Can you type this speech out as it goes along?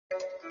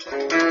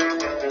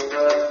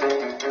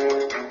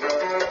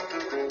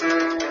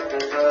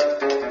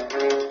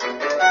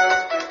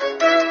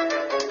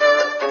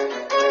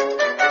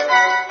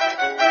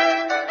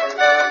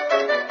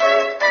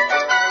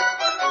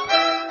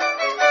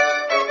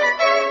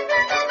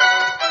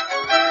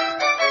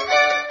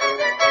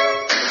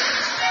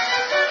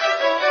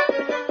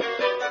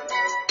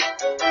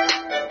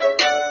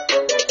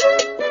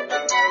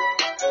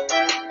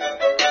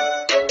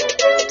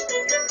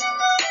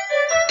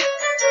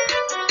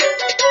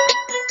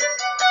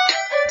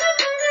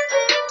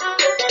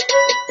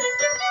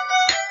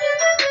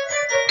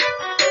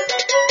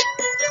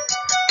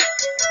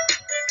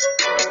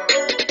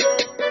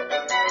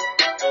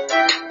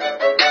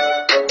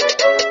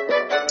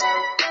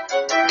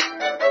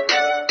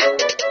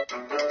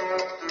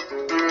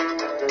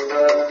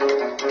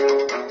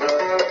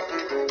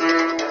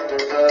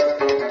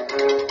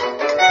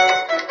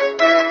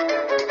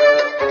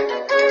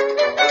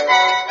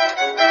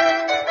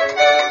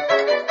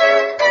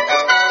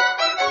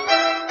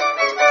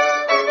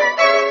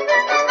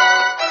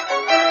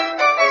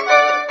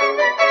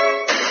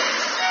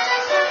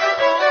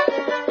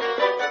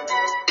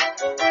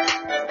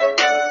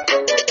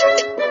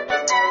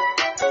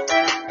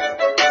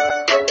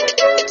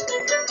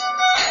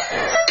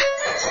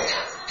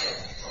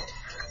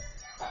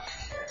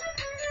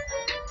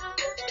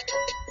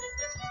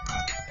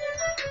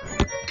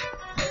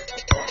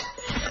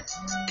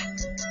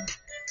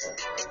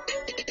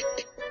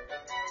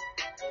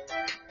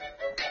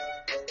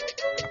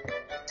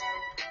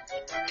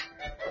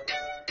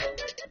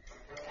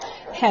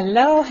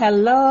Hello,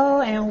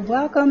 hello, and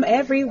welcome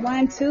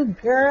everyone to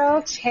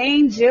Girl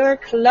Change Your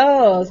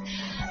Clothes.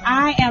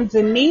 I am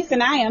Denise,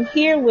 and I am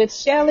here with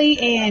Shelly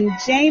and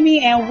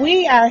Jamie, and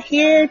we are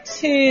here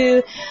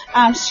to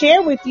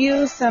share with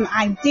you some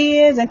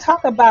ideas and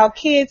talk about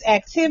kids'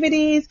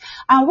 activities.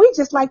 We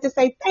just like to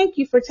say thank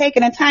you for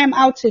taking the time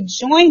out to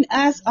join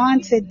us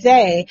on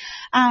today.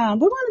 We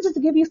wanted just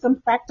to give you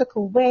some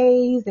practical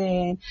ways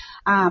and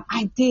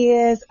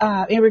ideas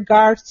in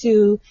regards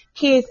to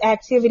kids'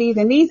 activities.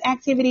 And these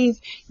activities,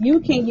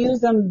 you can use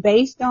them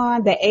based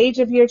on the age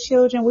of your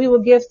children. We will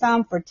give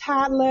some for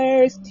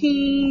toddlers,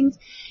 teens,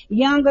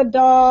 young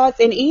adults,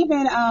 and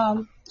even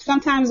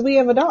sometimes we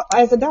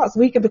as adults,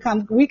 we can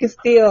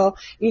still,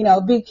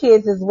 be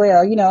kids as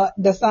well.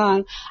 The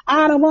song,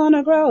 I don't want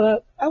to grow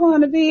up. I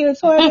want to be a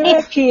Toys R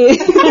Us kid.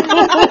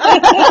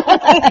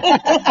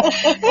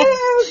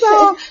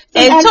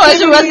 And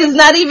Toys R Us is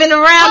not even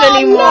around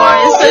anymore.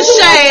 No, it's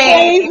a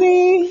shame.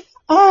 Crazy.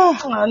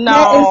 Oh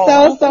no.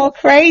 That is so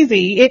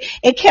crazy.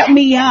 It kept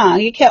me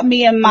young. It kept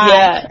me in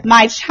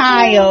my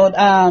child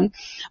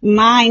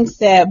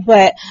mindset.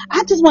 But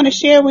I just want to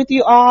share with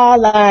you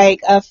all like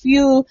a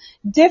few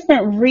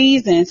different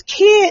reasons.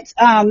 Kids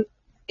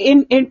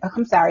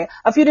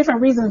a few different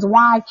reasons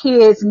why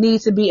kids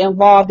need to be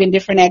involved in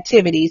different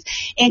activities.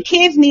 And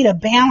kids need a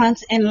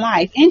balance in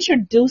life.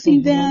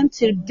 Introducing them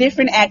to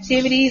different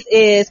activities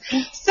is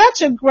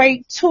such a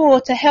great tool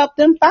to help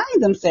them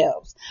find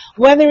themselves,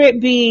 whether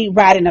it be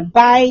riding a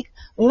bike,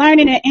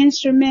 learning an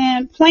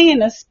instrument,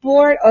 playing a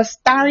sport, or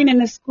starting in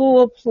a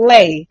school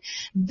play.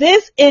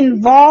 This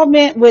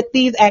involvement with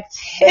these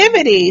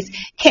activities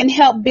can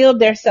help build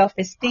their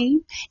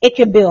self-esteem. It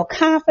can build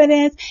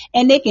confidence,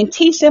 and it can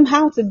teach them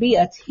how to be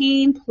a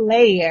team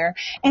player.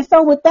 And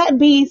so with that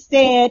being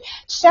said,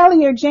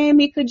 Shelly or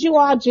Jamie, could you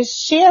all just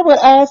share with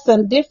us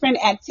some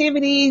different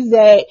activities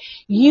that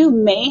you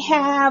may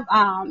have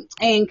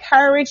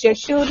encouraged your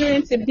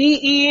children to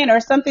be in, or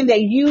something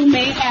that you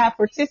may have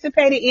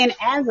participated in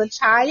as a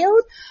child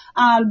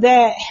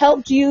that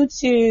helped you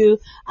to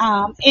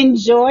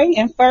enjoy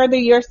and further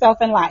yourself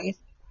in life?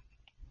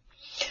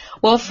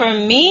 Well, for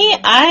me,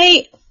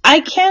 I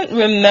can't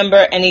remember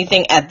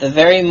anything at the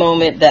very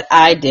moment that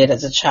I did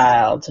as a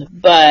child,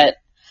 but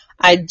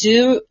I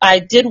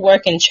did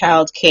work in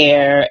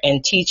childcare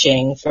and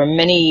teaching for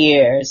many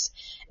years,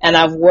 and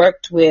I've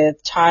worked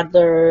with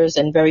toddlers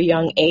and very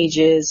young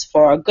ages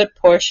for a good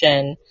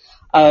portion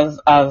of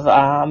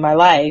my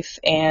life.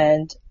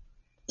 And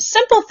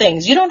simple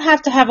things. You don't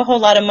have to have a whole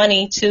lot of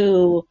money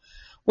to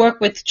work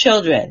with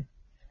children.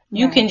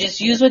 You can just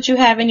use what you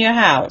have in your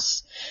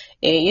house.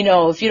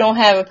 If you don't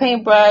have a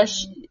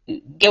paintbrush,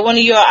 get one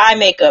of your eye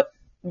makeup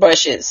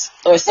brushes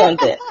or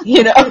something,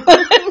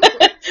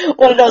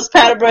 one of those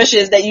powder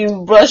brushes that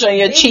you brush on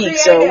your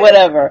cheeks or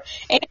whatever,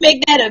 and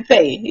make that a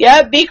paint.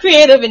 Yeah, be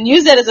creative and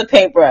use that as a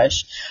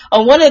paintbrush.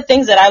 One of the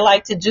things that I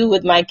like to do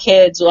with my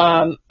kids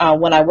when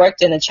I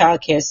worked in a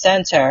child care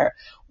center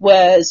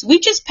was we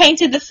just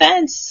painted the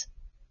fence.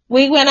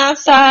 We went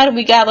outside,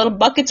 we got little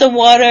buckets of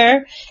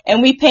water,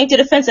 and we painted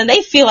the fence, and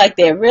they feel like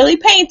they're really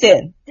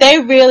painting. They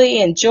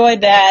really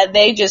enjoyed that.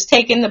 They just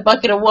taking the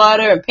bucket of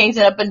water and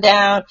painting up and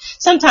down.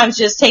 Sometimes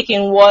just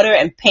taking water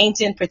and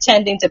painting,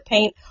 pretending to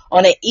paint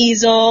on an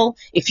easel.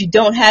 If you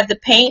don't have the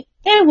paint,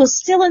 they will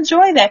still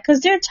enjoy that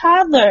because they're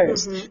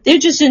toddlers. They're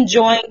just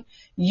enjoying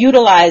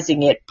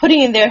utilizing it, putting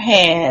it in their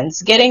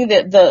hands, getting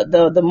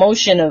the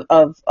motion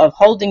of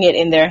holding it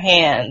in their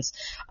hands,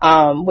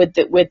 with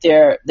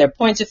their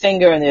pointer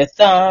finger and their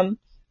thumb.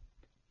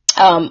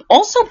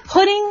 Also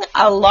putting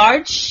a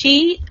large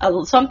sheet,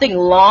 something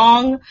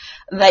long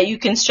that you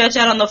can stretch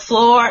out on the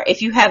floor.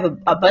 If you have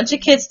a bunch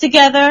of kids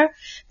together,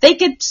 they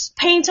could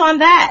paint on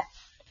that.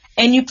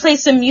 And you play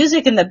some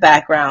music in the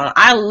background.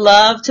 I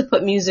love to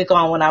put music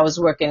on when I was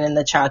working in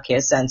the child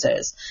care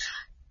centers.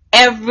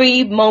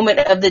 Every moment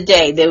of the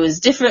day, there was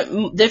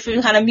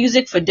different kind of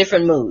music for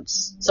different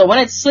moods. So when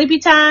it's sleepy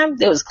time,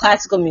 there was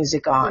classical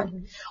music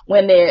on.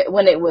 When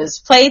it was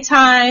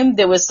playtime,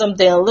 there was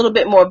something a little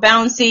bit more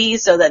bouncy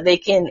so that they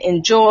can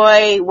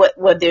enjoy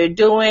what they're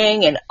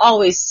doing, and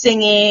always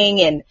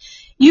singing. And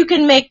you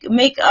can make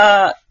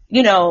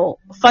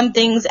fun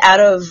things out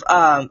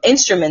of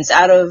instruments,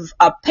 out of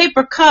a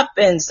paper cup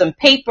and some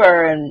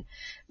paper and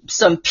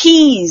some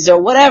peas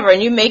or whatever,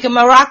 and you make a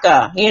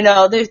maraca.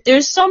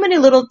 There's so many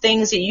little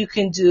things that you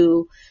can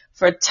do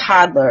for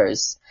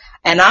toddlers.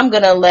 And I'm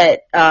going to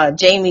let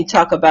Jamie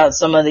talk about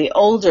some of the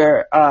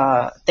older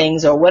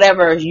things, or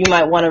whatever you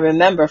might want to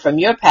remember from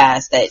your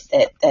past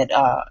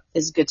that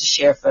is good to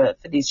share for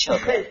these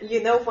children.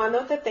 One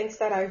of the things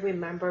that I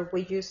remember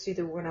we used to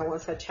do when I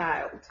was a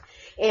child,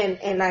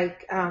 and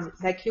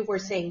like you were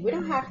saying, we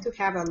don't have to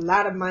have a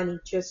lot of money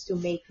just to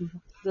make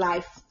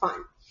life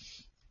fun.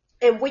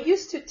 And we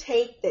used to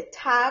take the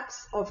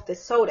tabs of the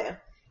soda,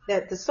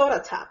 the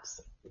soda tabs,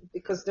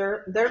 because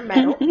they're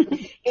metal.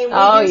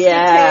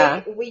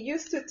 And we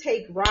used to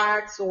take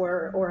rocks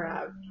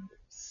or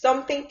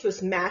something to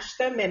smash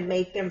them and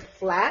make them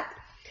flat.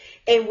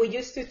 And we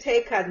used to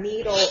take a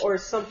needle or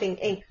something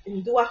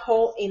and do a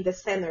hole in the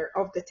center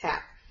of the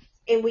tab.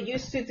 And we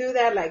used to do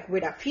that like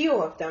with a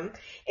few of them.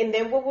 And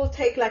then we will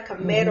take like a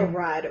metal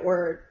rod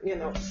or,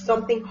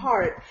 something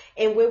hard,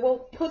 and we will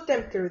put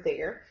them through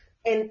there.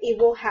 And it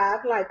will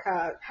have like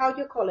how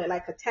do you call it?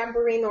 Like a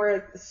tambourine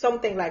or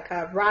something, like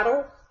a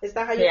rattle. Is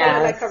that how you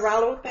call it? Like a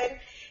rattle thing?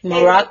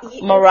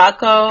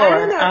 Morocco? I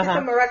don't know if it's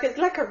a maraca. It's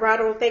like a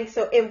rattle thing.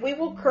 So, and we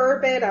will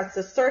curve it as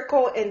a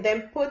circle and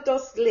then put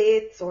those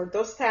slits or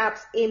those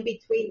tabs in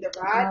between the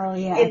rod.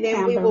 And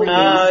then we will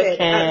use it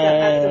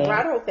as a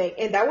rattle thing.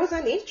 And that was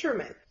an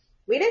instrument.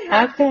 We didn't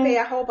have to pay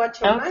a whole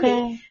bunch of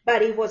money,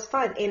 but it was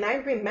fun. And I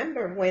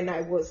remember when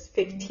I was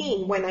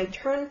 15, when I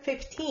turned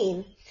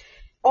 15,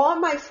 all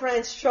my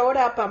friends showed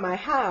up at my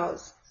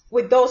house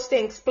with those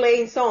things,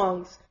 playing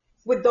songs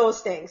with those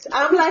things.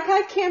 I'm like,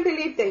 I can't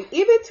believe they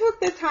even took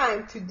the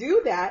time to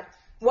do that,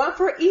 one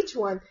for each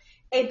one.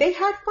 And they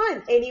had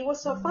fun, and it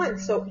was so fun.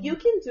 So you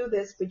can do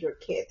this with your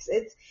kids.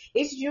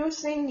 It's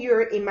using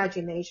your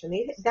imagination.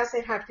 It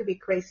doesn't have to be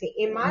crazy.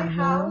 In my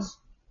house,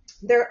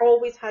 there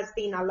always has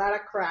been a lot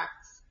of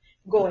crafts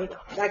going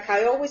on. Like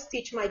I always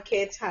teach my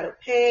kids how to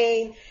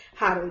paint,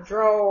 how to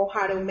draw,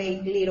 how to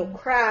make little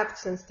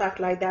crafts and stuff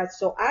like that.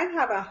 So I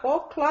have a whole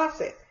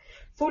closet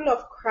full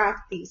of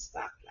crafty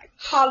stuff, like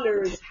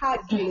colors,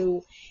 hot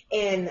glue,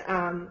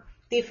 and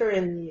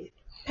different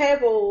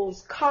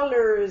pebbles,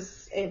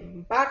 colors,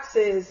 and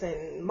boxes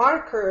and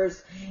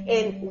markers.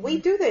 And we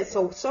do this.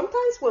 So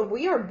sometimes when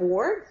we are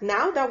bored,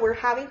 now that we're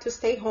having to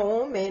stay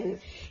home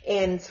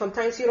and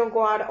sometimes you don't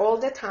go out all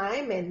the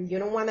time and you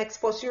don't want to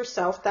expose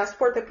yourself, that's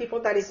for the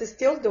people that is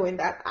still doing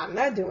that. I'm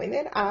not doing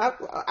it.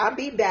 I'll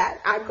be bad.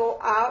 I go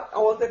out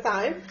all the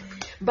time.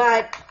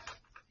 But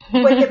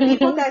for the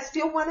people that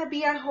still want to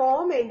be at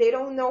home and they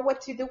don't know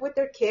what to do with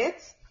their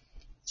kids,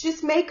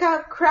 just make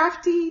a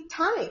crafty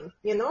time,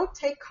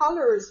 take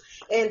colors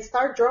and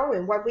start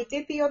drawing. What we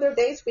did the other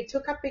days, we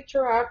took a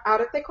picture out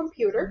of the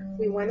computer.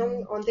 We went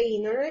on the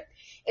internet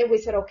and we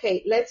said,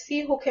 okay, let's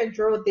see who can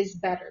draw this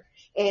better.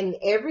 And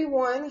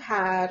everyone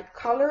had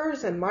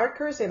colors and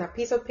markers and a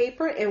piece of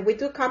paper, and we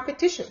do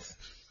competitions.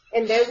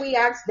 And then we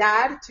ask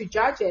Dad to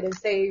judge it and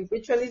say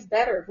which one is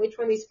better, which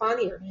one is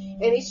funnier.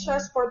 And it's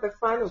just for the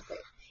fun of it.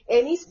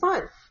 And it's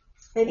fun.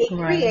 And it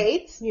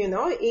creates,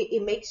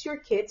 it makes your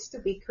kids to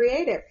be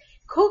creative.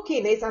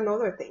 Cooking is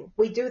another thing.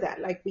 We do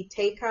that. Like we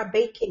take a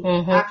baking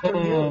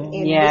afternoon and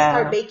we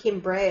start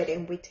baking bread,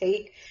 and we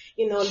take,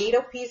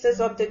 little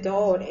pieces of the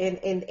dough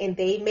and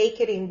they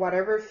make it in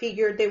whatever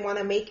figure they want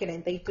to make it.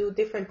 And they do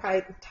different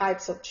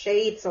types of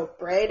shades of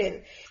bread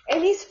and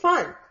it's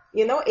fun.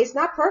 It's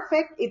not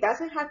perfect. It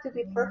doesn't have to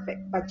be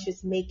perfect, but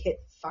just make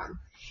it fun.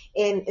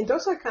 And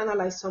those are kind of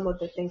like some of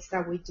the things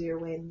that we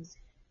do. And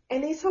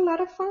it's a lot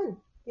of fun.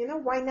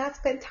 Why not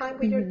spend time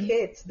with your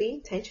kids? Be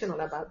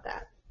intentional about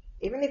that,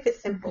 even if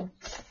it's simple.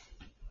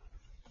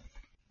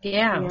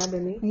 Yeah,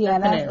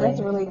 that's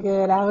really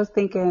good. I was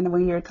thinking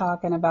when you were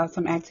talking about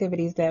some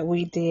activities that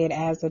we did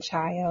as a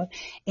child,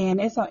 and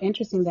it's so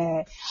interesting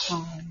that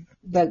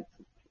the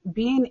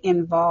being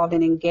involved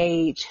and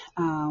engaged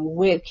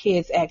with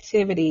kids'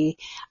 activities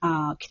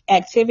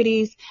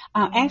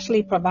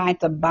actually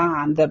provides a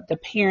bond, the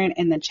parent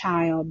and the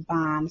child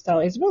bond. So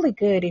it's really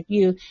good if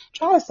you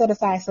try to set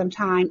aside some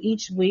time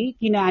each week.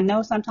 I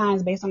know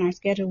sometimes based on our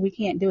schedule, we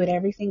can't do it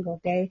every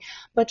single day,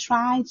 but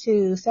try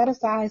to set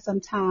aside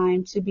some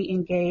time to be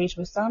engaged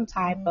with some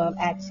type of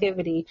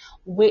activity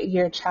with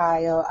your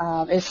child.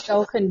 It's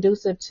so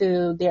conducive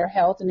to their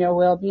health and their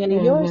well-being,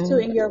 and yours too,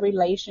 in your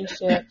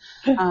relationship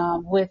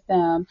with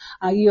them.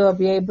 You'll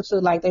be able to,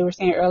 like they were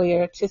saying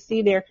earlier, to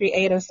see their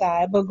creative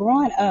side. But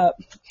growing up,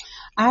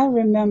 I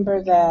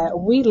remember that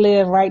we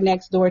lived right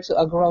next door to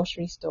a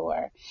grocery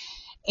store.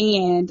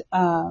 And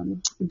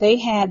they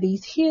had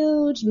these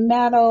huge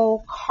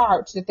metal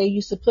carts that they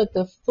used to put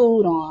the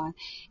food on.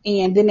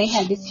 And then they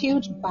had this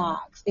huge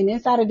box. And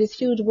inside of this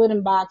huge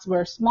wooden box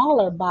were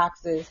smaller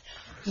boxes.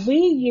 We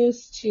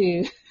used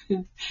to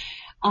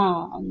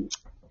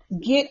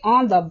get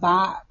on the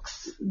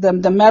box,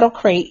 the metal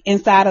crate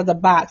inside of the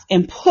box,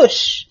 and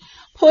push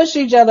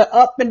each other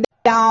up and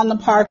down the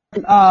park,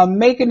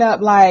 making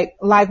up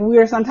like we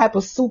were some type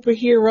of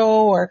superhero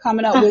or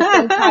coming up with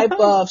some type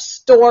of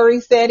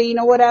story setting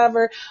or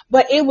whatever.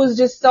 But it was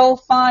just so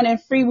fun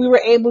and free. We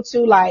were able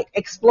to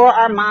explore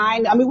our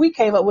mind. I mean, we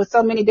came up with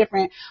so many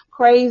different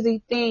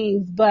crazy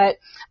things. But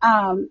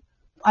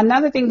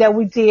another thing that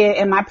we did,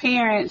 and my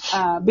parents,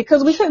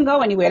 because we couldn't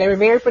go anywhere, they were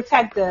very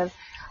protective.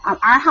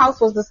 Our house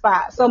was the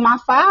spot. So my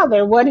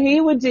father, what he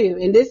would do,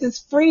 and this is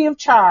free of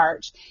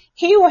charge,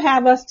 he would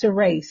have us to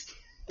race.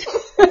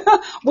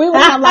 We would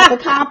have a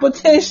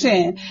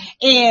competition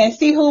and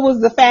see who was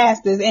the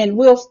fastest, and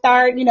we'll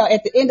start,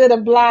 at the end of the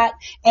block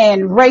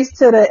and race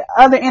to the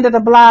other end of the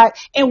block.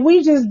 And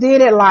we just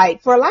did it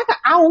for an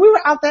hour. We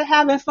were out there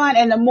having fun.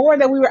 And the more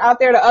that we were out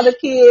there, the other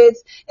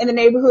kids in the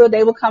neighborhood,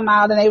 they would come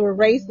out and they would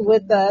race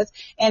with us.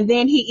 And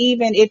then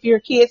if your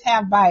kids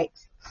have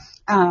bikes,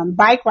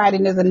 bike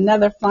riding is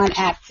another fun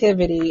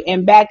activity.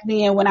 And back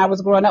then when I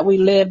was growing up, we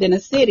lived in a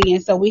city,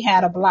 and so we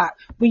had a block.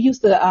 We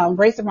used to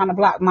race around the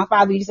block. My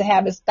father used to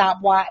have his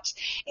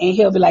stopwatch, and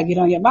he'll be like, get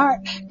on your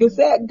mark, get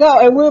set, go.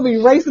 And we'll be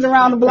racing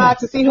around the block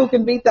to see who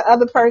can beat the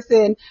other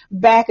person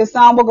back. And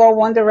some will go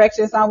one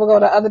direction, some will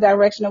go the other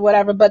direction or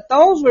whatever. But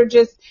those were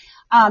just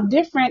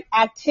different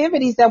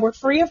activities that were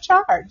free of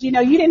charge. You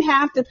didn't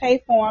have to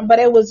pay for them, but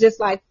it was just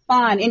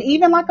fun. And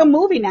even a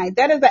movie night,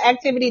 that is an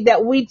activity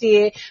that we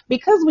did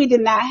because we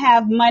did not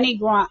have money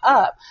growing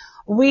up.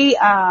 We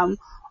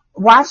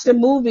watched a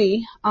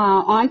movie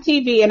on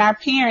TV, and our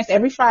parents,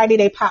 every Friday,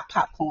 they popped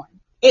popcorn.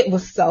 It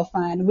was so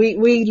fun.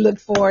 We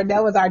looked forward.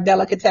 That was our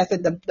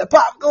delicatessen, the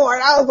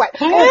popcorn. I was like,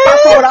 popcorn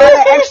with all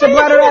that extra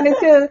butter on it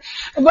too.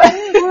 But,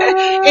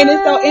 and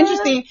it's so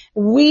interesting.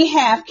 We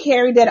have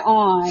carried that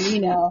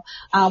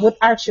on, with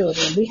our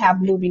children. We have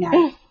movie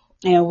night.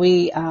 And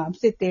we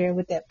sit there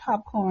with that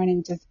popcorn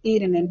and just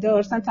eat and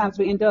indulge. Sometimes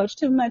we indulge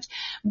too much,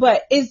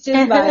 but it's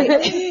just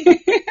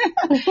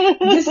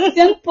just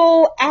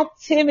simple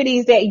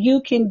activities that you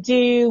can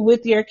do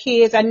with your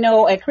kids. I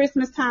know at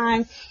Christmas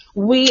time,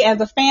 we as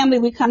a family,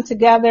 we come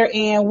together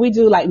and we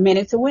do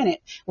Minute to Win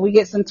It. We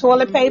get some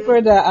toilet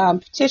paper,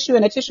 the tissue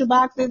in the tissue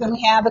boxes, and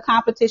we have the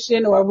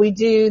competition, or we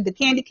do the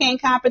candy cane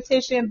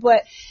competition.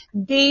 But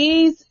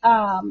these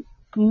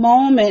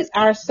moments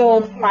are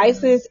so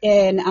priceless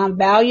and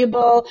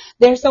valuable.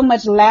 There's so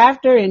much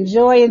laughter and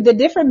joy, and the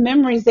different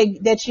memories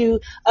that you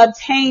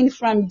obtain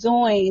from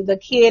doing the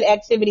kid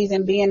activities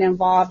and being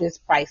involved is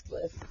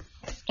priceless.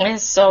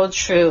 It's so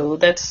true.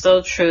 That's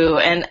so true.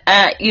 And,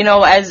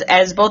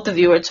 as both of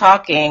you were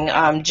talking,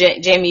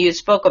 Jamie, you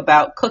spoke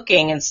about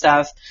cooking and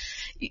stuff.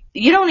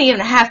 You don't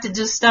even have to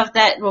do stuff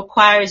that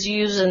requires you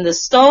using the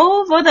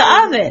stove or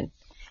the oven.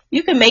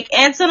 You can make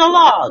ants on a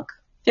log.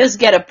 Just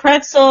get a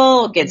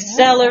pretzel, get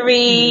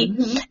celery,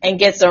 and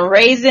get some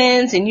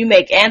raisins, and you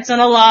make ants on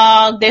a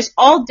log. There's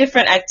all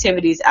different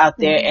activities out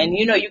there, and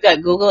you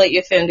got Google at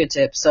your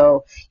fingertips,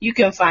 so you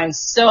can find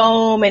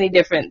so many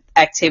different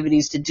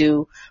activities to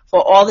do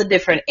for all the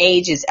different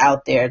ages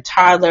out there.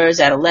 Toddlers,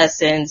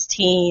 adolescents,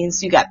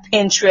 teens. You got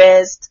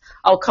Pinterest.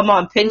 Oh, come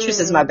on,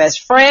 Pinterest is my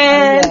best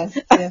friend. Yes,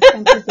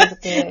 Pinterest is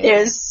good.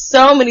 There's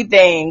so many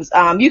things.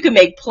 You can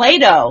make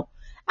Play-Doh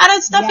out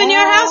of stuff in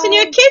your house, in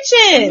your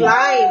kitchen.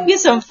 Slime. Get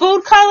some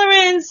food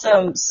coloring,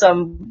 some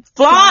slime.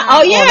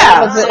 Oh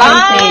yeah,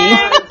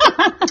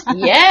 slime.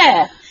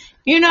 Yeah.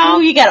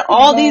 You got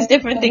all these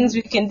different things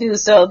we can do.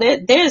 So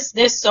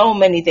there's so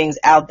many things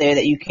out there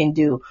that you can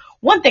do.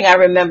 One thing I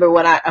remember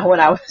when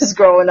I was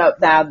growing up,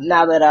 now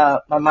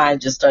that my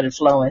mind just started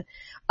flowing,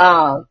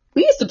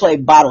 we used to play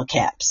bottle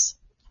caps.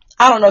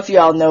 I don't know if you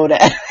all know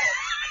that.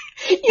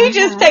 You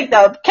just take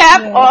the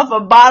cap off a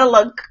bottle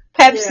of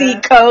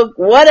Pepsi, Coke,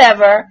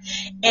 whatever.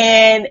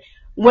 And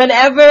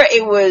whenever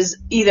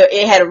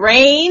it had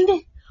rained,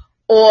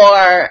 or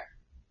I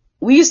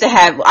used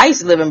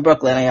to live in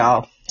Brooklyn,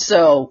 y'all.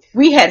 So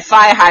we had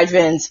fire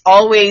hydrants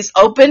always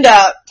opened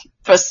up.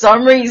 For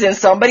some reason,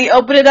 somebody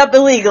opened it up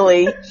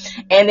illegally,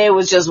 and there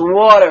was just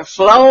water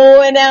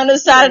flowing down the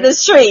side of the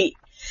street.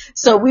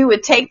 So we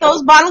would take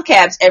those bottle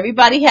caps.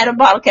 Everybody had a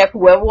bottle cap,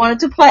 whoever wanted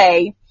to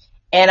play.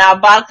 And our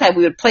bottle cap,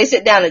 we would place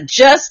it down at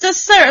just a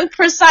certain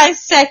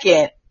precise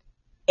second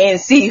and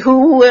see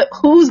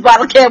whose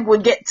bottle cap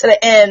would get to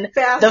the end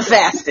the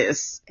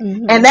fastest.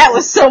 Mm-hmm. And that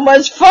was so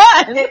much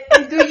fun.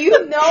 And do you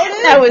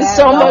notice that was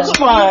so much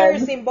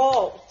fun?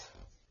 Involved?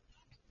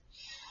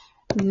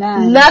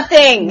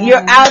 Nothing.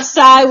 You're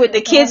outside with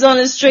the kids on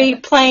the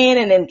street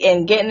playing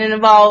and getting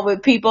involved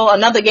with people.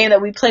 Another game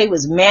that we played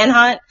was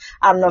Manhunt.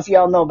 I don't know if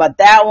y'all know about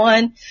that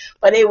one,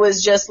 but it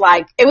was just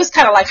like, it was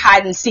kind of like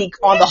hide and seek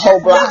on the whole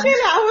block.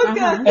 I was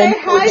going to say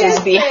hide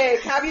and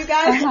seek. Have you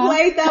guys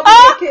played that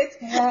with the kids?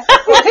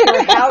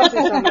 The house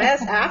is a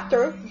mess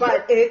after,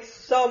 but it's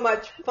so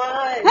much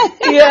fun. It's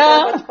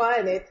so much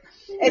fun.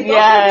 And those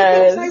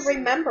are the things I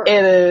remember.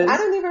 It is. I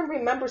don't even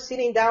remember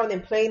sitting down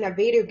and playing a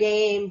video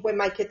game when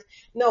my kids.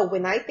 No,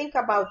 when I think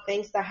about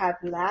things that have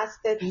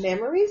lasted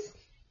memories,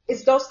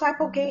 it's those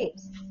type of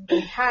games.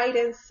 The hide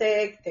and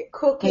seek, the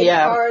cooking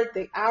art,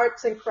 the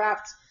arts and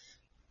crafts.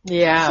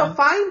 Yeah. So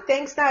find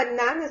things that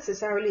not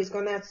necessarily is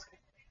going to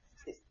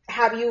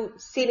have you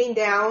sitting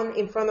down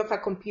in front of a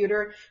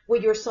computer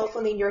with your cell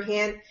phone in your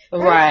hand.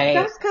 Right.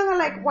 That's kind of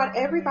like what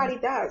everybody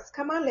does.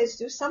 Come on, let's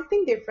do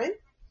something different.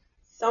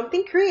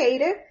 Something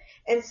creative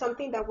and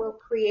something that will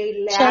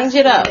create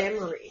lasting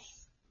memories.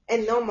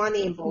 And no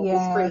money involved.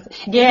 It's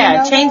free.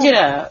 Yeah, change it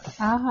up.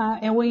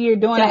 And when you're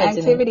doing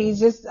activities,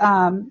 just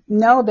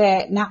know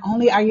that not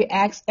only are you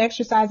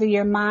exercising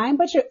your mind,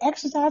 but you're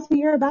exercising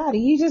your body.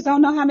 You just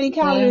don't know how many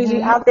calories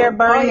you're out there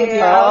burning if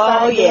you're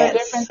outside doing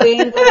different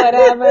things or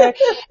whatever.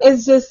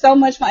 It's just so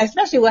much fun,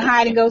 especially with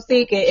hide and go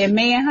seek and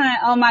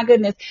manhunt. Oh my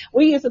goodness.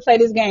 We used to play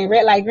this game,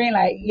 red light, green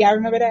light. Y'all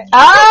remember that?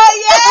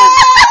 Oh yeah!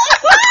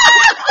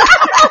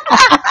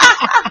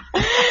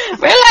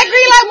 Red light,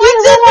 green light, 1,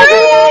 2,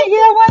 3.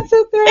 Yeah, 1,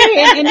 2,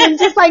 3. And then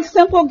just like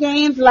simple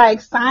games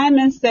like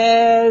Simon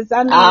Says.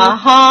 I mean,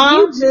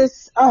 you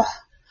just,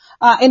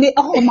 and it,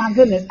 oh my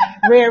goodness.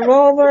 Red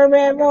Rover.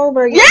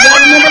 Yeah! You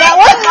remember that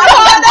one?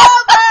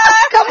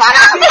 Come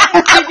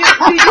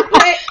on. Did you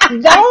play?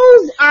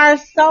 Those are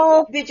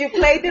so. Did you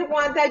play the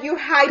one that you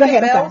hide the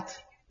belt?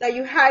 That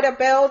you hide a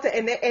belt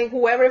and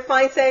whoever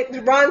finds it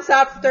runs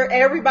after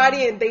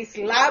everybody and they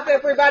slap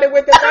everybody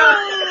with the belt.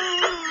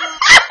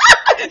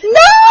 No!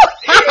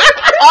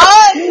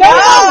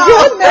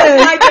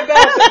 Goodness.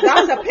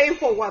 That's a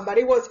painful one, but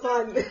it was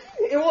fun.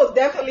 It will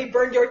definitely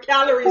burn your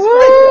calories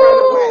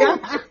right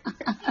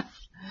away.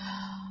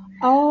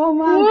 Oh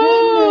my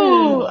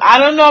goodness. I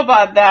don't know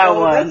about that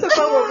one. That's a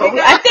fun one.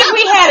 I think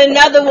we had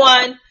another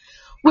one.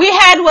 We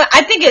had one,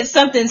 I think it's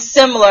something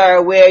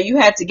similar where you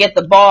had to get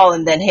the ball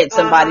and then hit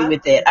somebody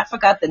with it. I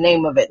forgot the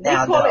name of it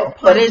now though.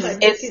 But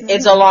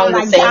it's along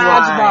the same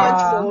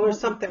line. Or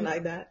something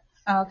like that.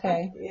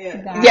 Okay.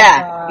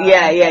 Yeah.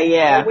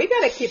 We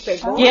gotta keep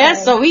it going. Yeah,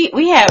 so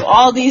we have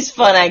all these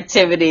fun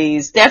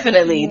activities.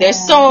 Definitely.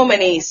 There's so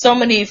many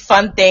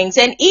fun things.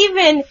 And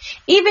even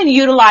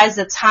utilize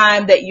the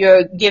time that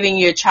you're giving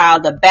your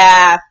child a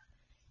bath.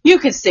 You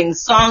could sing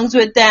songs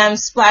with them,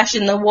 splash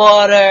in the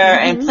water,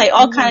 and play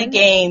all kind of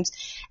games.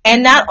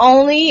 And not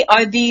only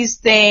are these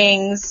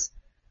things,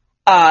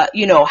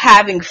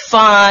 having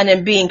fun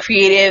and being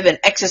creative and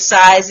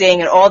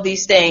exercising and all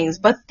these things,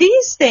 but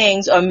these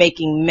things are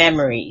making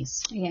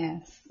memories.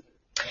 Yes.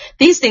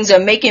 These things are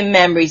making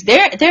memories.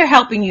 They're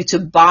helping you to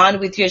bond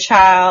with your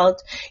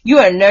child. You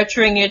are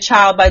nurturing your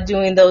child by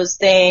doing those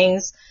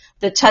things.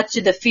 The touch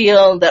of the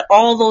feel,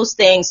 all those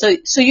things.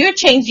 So you're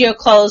changing your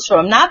clothes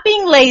from not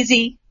being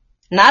lazy,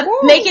 not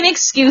making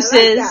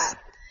excuses,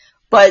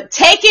 but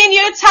taking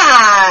your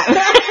time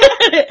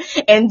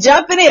and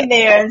jumping in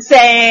there and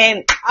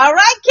saying, all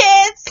right,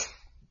 kids,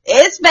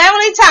 it's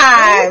family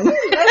time.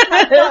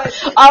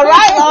 All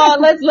right,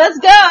 let's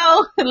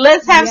go.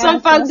 Let's have some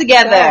fun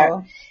together.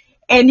 Go.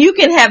 And you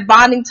can have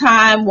bonding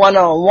time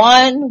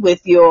one-on-one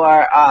with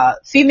your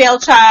female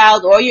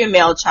child or your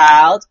male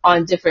child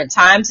on different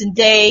times and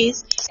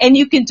days. And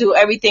you can do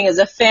everything as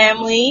a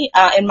family.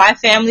 In my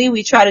family,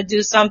 we try to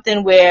do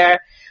something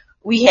where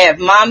we have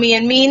mommy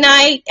and me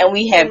night and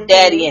we have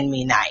daddy and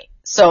me night.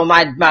 So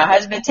my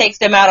husband takes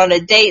them out on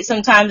a date.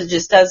 Sometimes it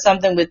just does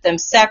something with them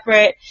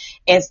separate.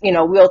 And,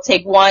 we'll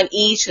take one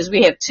each because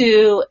we have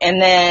two.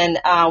 And then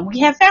we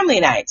have family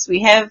nights.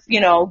 We have,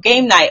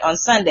 game night on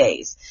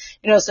Sundays.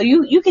 So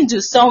you can do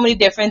so many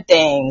different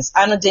things.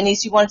 I know,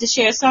 Denise, you wanted to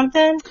share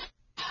something?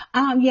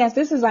 Yes,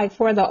 this is like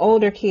for the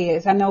older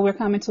kids. I know we're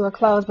coming to a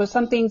close, but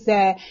some things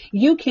that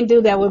you can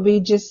do that would be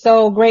just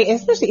so great,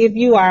 especially if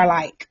you are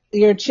like,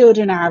 your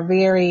children are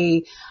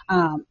very,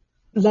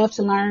 love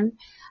to learn.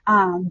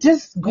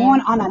 Just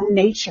going on a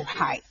nature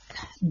hike.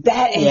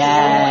 That is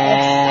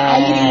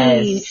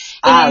exciting.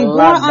 And going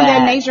on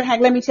that nature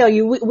hike, let me tell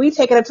you, we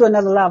take it up to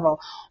another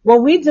level.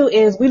 What we do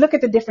is we look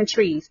at the different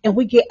trees and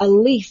we get a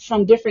leaf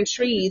from different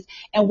trees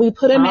and we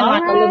put them in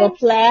like a little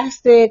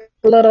plastic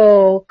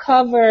little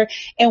cover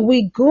and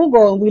we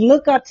Google and we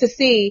look up to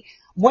see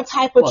what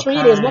type of tree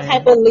it is, what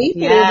type of leaf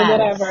it is, or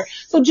whatever.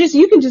 So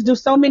you can just do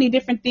so many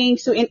different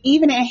things to, and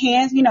even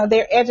enhance,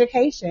 their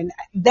education.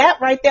 That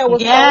right there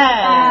was so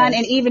fun,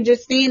 and even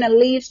just seeing the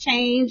leaves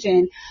change,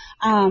 and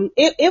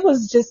it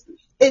was just.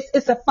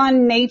 It's a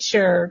fun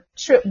nature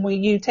trip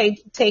when you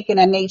taking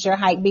a nature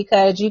hike,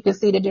 because you can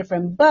see the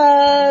different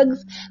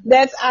bugs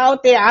that's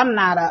out there. I'm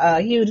not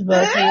a huge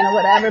bug fan or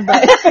whatever,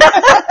 but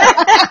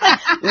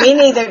me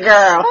neither,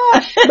 girl.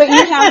 But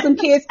you have some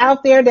kids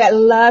out there that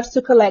loves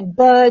to collect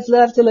bugs,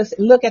 loves to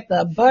look at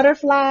the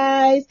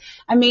butterflies.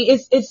 I mean,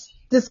 it's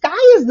the sky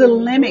is the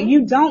limit.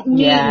 You don't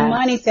need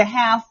money to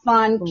have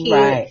fun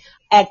kid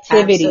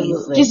activities.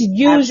 Absolutely. Just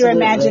use your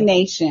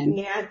imagination.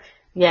 Yeah.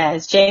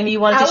 Yes, Jamie, you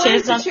wanted to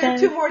share something? I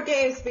wanted to share 2 more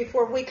games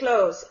before we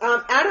close.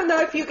 I don't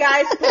know if you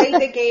guys play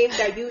the game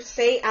that you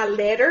say a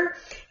letter,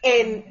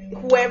 and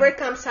whoever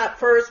comes up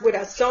first with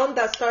a song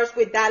that starts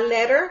with that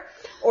letter,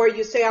 or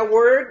you say a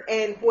word,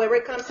 and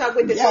whoever comes up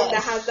with the song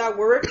that has that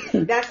word,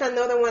 that's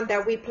another one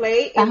that we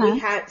play, and we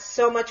had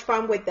so much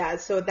fun with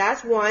that. So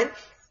that's one.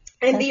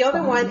 And the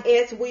other one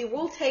is we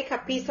will take a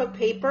piece of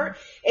paper,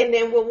 and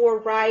then we will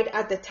write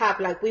at the top,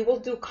 like we will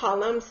do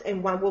columns,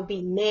 and one will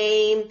be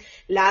name,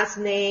 last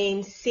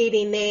name,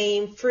 city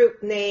name,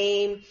 fruit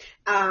name,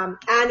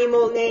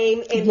 animal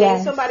name, and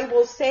then somebody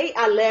will say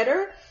a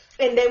letter,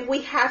 and then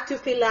we have to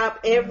fill up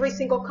every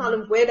single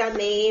column with a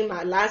name,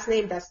 a last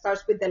name that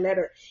starts with the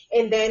letter.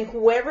 And then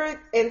whoever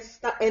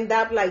end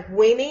up like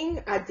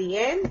winning at the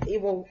end,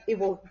 it will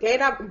get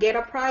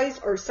a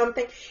prize or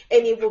something,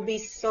 and it will be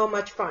so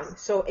much fun.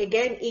 So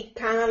again, it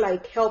kind of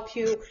like help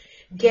you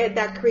get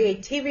that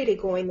creativity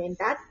going and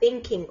that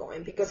thinking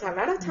going, because a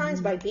lot of times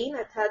by being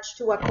attached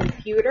to a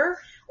computer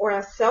or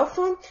a cell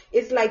phone,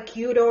 it's like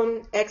you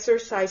don't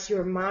exercise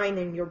your mind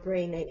and your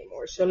brain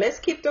anymore. So let's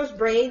keep those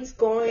brains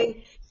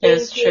going.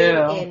 It's true.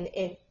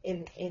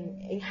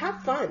 And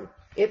have fun.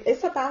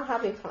 It's about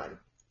having fun.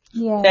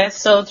 Yeah.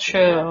 That's so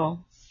true.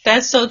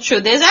 That's so true.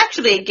 There's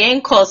actually a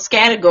game called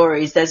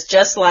Scattergories that's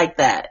just like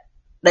that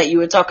you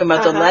were talking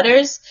about, the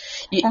letters.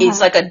 It's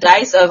like a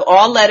dice of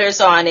all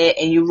letters on it,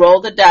 and you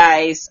roll the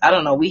dice. I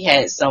don't know. We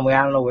had it somewhere.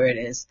 I don't know where it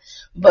is.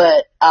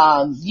 But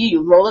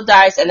you roll the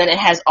dice, and then it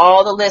has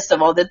all the list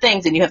of all the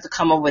things, and you have to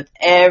come up with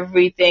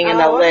everything in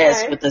the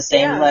list with the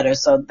same letter.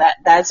 So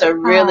that's a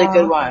really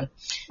good one.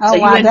 So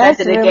you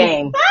invented a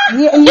game.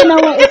 Yeah, and you know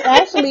what? It's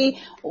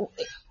actually...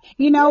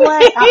 You know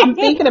what? I'm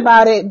thinking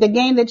about it. The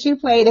game that you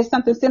played is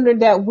something similar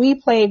that we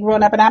played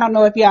growing up, and I don't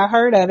know if y'all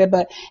heard of it,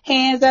 but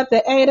hands up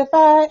to 8 to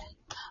 5.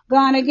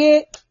 Gonna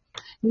get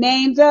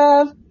names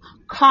of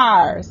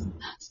cars,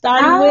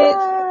 starting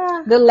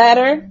with the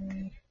letter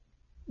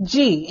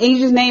G. And you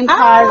just name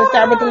cars that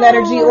start with the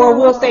letter G, or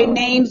we'll say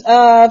names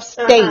of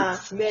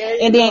states.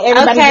 And then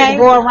everybody just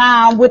go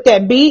around with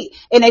that beat,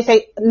 and they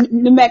say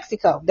New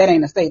Mexico. That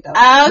ain't a state though.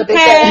 Okay. But they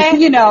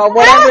say,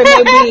 whatever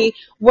it may be,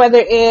 whether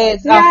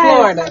it's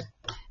Florida.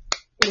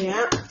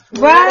 Yeah.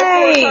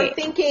 Right.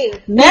 Thinking.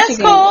 That's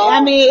cool.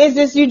 I mean, it's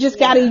just, you just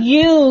gotta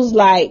use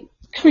like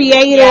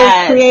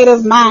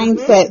creative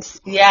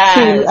mindsets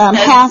to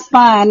have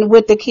fun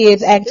with the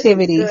kids'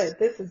 activities.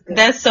 This is good.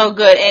 That's so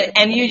good.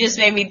 And you just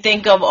made me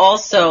think of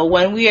also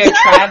when we are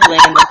traveling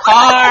in the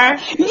car,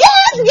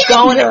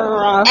 going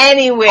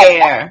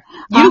anywhere.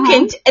 You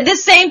can, the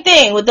same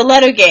thing with the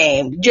letter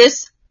game,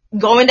 just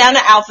going down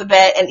the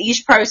alphabet, and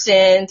each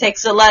person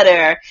takes a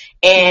letter,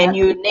 and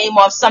you name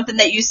off something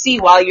that you see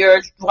while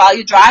you're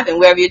driving,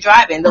 wherever you're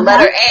driving. The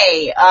letter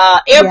A,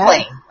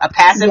 airplane, a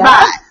passing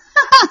by.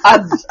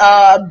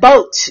 A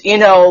boat, in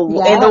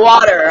the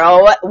water,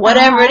 or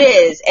whatever it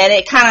is. And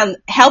it kind of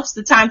helps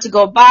the time to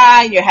go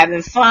by. You're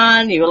having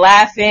fun, you're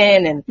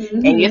laughing, and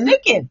you're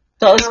thinking.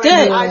 So it's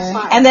good.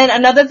 And then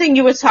another thing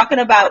you were talking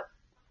about,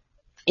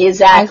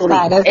 exactly,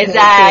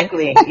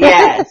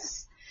 yes.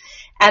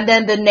 And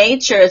then the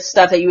nature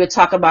stuff that you were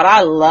talking about,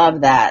 I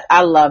love that.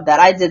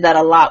 I did that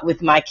a lot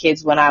with my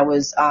kids when I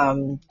was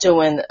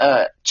doing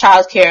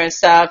childcare and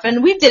stuff.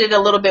 And we did it a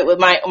little bit with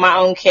my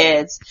own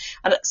kids.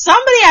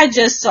 Somebody I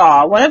just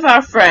saw, one of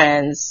our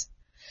friends,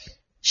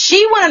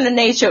 she went on a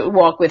nature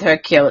walk with her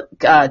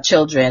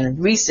children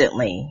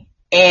recently.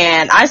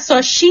 And I saw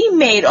she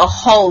made a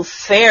whole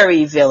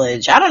fairy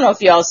village. I don't know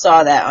if y'all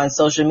saw that on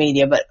social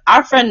media, but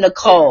our friend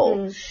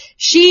Nicole,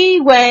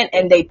 she went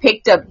and they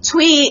picked up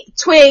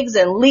twigs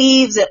and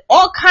leaves and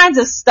all kinds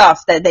of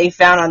stuff that they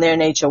found on their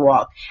nature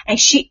walk. And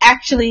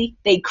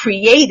they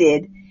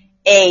created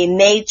a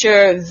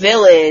nature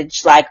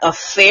village, like a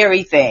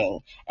fairy thing.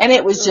 And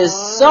it was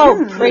just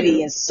so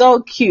pretty and so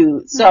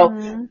cute.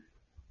 So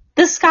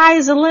the sky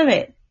is the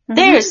limit.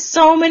 There's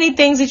so many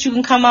things that you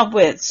can come up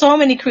with, so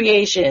many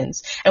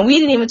creations. And we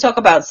didn't even talk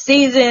about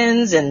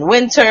seasons and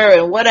winter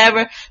and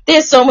whatever.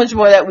 There's so much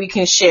more that we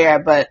can share,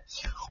 but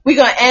we're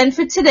going to end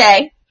for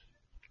today.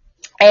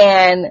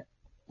 And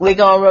we're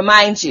going to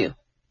remind you,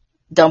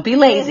 don't be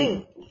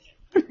lazy.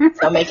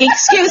 Don't make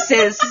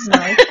excuses.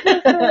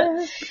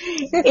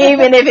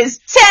 Even if it's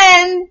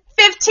 10,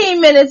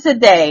 15 minutes a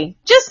day,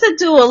 just to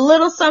do a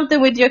little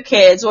something with your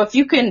kids, or if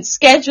you can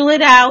schedule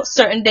it out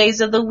certain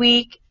days of the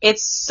week,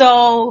 it's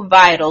so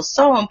vital,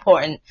 so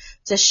important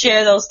to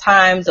share those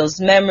times,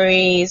 those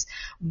memories,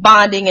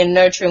 bonding and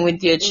nurturing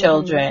with your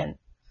children.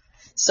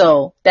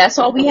 So that's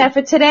all we have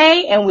for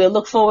today, and we'll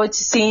look forward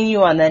to seeing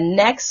you on the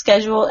next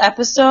scheduled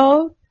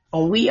episode.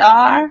 And we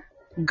are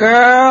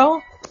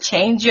Girl,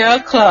 Change Your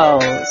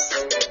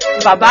Clothes.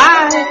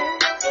 Bye-bye.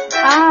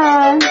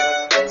 Bye.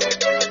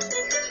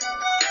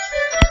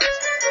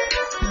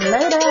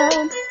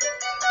 Later.